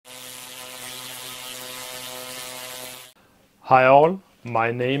Hi all,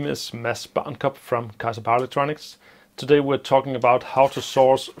 my name is Mads Barnkop from Kaizer Power Electronics. Today we're talking about how to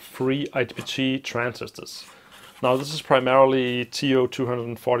source free IGBT transistors. Now this is primarily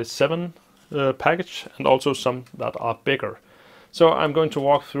TO-247 package and also some that are bigger. So I'm going to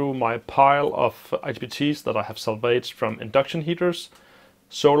walk through my pile of IGBTs that I have salvaged from induction heaters,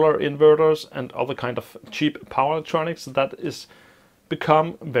 solar inverters and other kind of cheap power electronics that is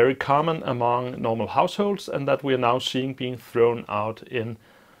become very common among normal households and that we are now seeing being thrown out in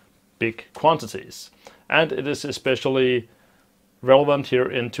big quantities. And it is especially relevant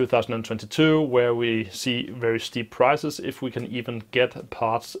here in 2022, where we see very steep prices if we can even get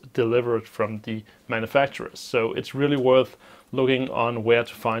parts delivered from the manufacturers. So it's really worth looking on where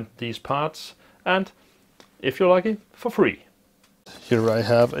to find these parts, and if you're lucky, for free. Here I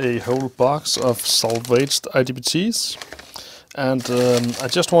have a whole box of salvaged IGBTs. And I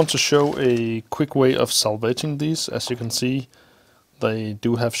just want to show a quick way of salvaging these. As you can see, they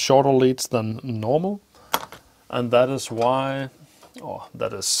do have shorter leads than normal. And that is why,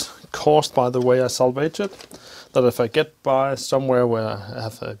 that is caused by the way I salvage it. That if I get by somewhere where I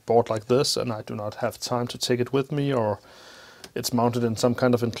have a board like this and I do not have time to take it with me, or it's mounted in some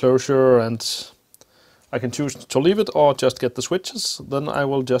kind of enclosure and I can choose to leave it or just get the switches, then I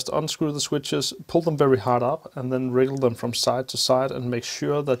will just unscrew the switches, pull them very hard up and then wriggle them from side to side and make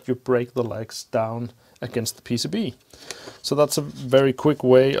sure that you break the legs down against the PCB. So that's a very quick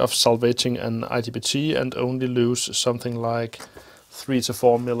way of salvaging an IGBT and only lose something like 3 to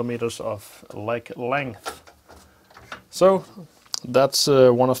 4 millimeters of leg length. So that's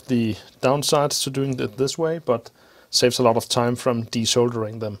one of the downsides to doing it this way, but saves a lot of time from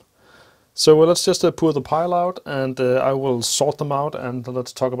desoldering them. So let's just pour the pile out and I will sort them out and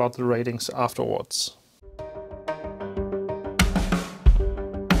let's talk about the ratings afterwards.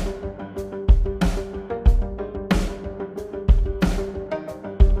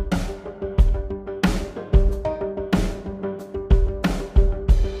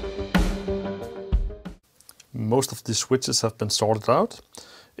 Most of the switches have been sorted out.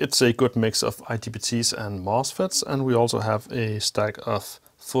 It's a good mix of IGBTs and MOSFETs, and we also have a stack of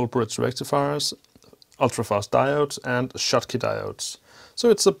full bridge rectifiers, ultrafast diodes and Schottky diodes. So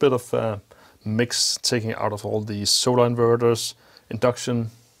it's a bit of a mix taking out of all these solar inverters,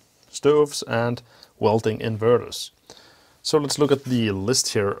 induction stoves and welding inverters. So let's look at the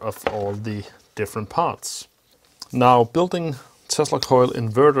list here of all the different parts. Now, building Tesla coil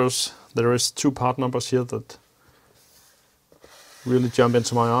inverters, there is two part numbers here that really jump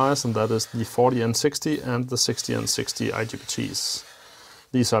into my eyes, and that is the 40N60 and the 60N60 IGBTs.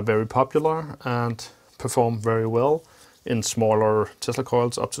 These are very popular and perform very well in smaller Tesla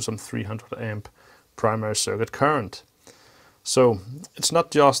coils up to some 300 amp primary circuit current. So it's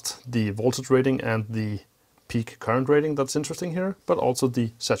not just the voltage rating and the peak current rating that's interesting here, but also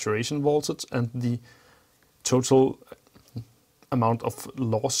the saturation voltage and the total amount of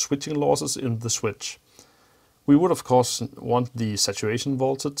switching losses in the switch. We would of course want the saturation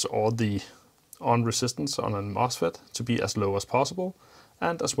voltage or the on resistance on a MOSFET to be as low as possible,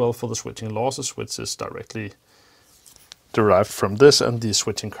 and as well for the switching losses, which is directly derived from this and the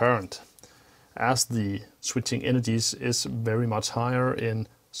switching current. As the switching energies is very much higher in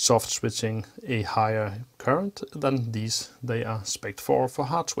soft switching a higher current than these they are spec'd for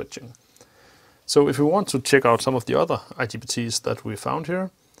hard switching. So if we want to check out some of the other IGBTs that we found here,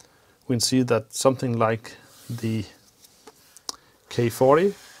 we can see that something like the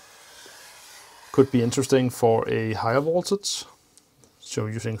K40 could be interesting for a higher voltage. So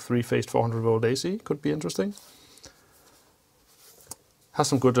using 3-phase 400 volt AC could be interesting. Has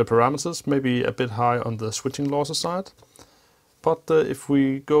some good parameters, maybe a bit high on the switching losses side. But if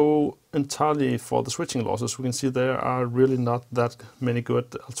we go entirely for the switching losses, we can see there are really not that many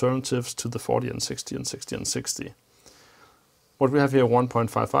good alternatives to the 40N60 and 60N60. What we have here,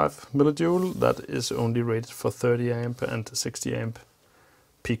 1.55 millijoule, that is only rated for 30 amp and 60 amp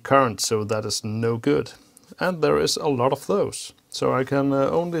peak current, so that is no good. And there is a lot of those. So I can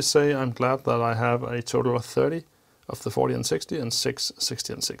only say I'm glad that I have a total of 30 of the 40N60 and 6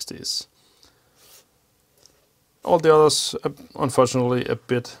 60N60s. All the others, unfortunately, a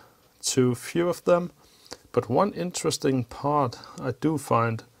bit too few of them. But one interesting part I do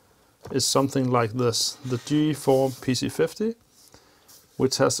find is something like this, the G4 PC50,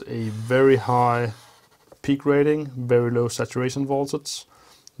 which has a very high peak rating, very low saturation voltage.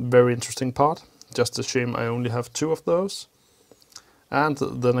 Very interesting part. Just a shame I only have 2 of those. And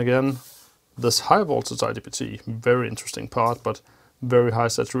then again, this high voltage IGBT, very interesting part, but very high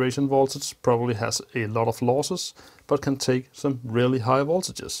saturation voltage, probably has a lot of losses, but can take some really high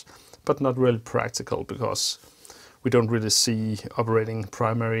voltages, but not really practical because we don't really see operating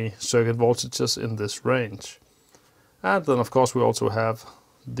primary circuit voltages in this range. And then of course we also have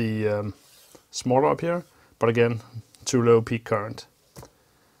the smaller up here, but again, too low peak current.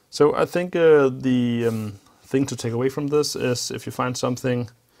 So I think the thing to take away from this is if you find something,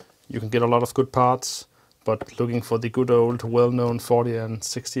 you can get a lot of good parts, but looking for the good old well-known 40 and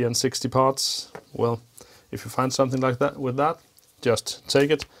 60 and 60 parts, well, if you find something like that with that, just take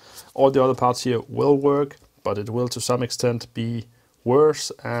it. All the other parts here will work, but it will to some extent be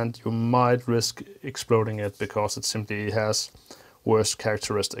worse, and you might risk exploding it because it simply has worse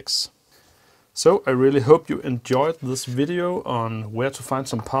characteristics. So I really hope you enjoyed this video on where to find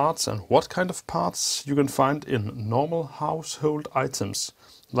some parts and what kind of parts you can find in normal household items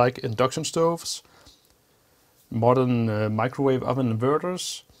like induction stoves, modern microwave oven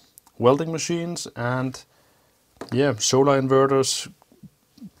inverters, welding machines, and solar inverters,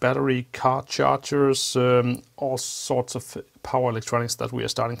 battery car chargers, all sorts of power electronics that we are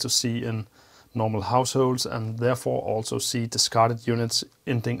starting to see in normal households, and therefore also see discarded units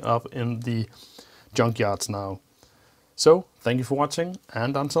ending up in the junkyards now. So thank you for watching,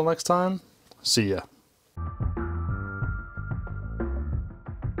 and until next time, see ya.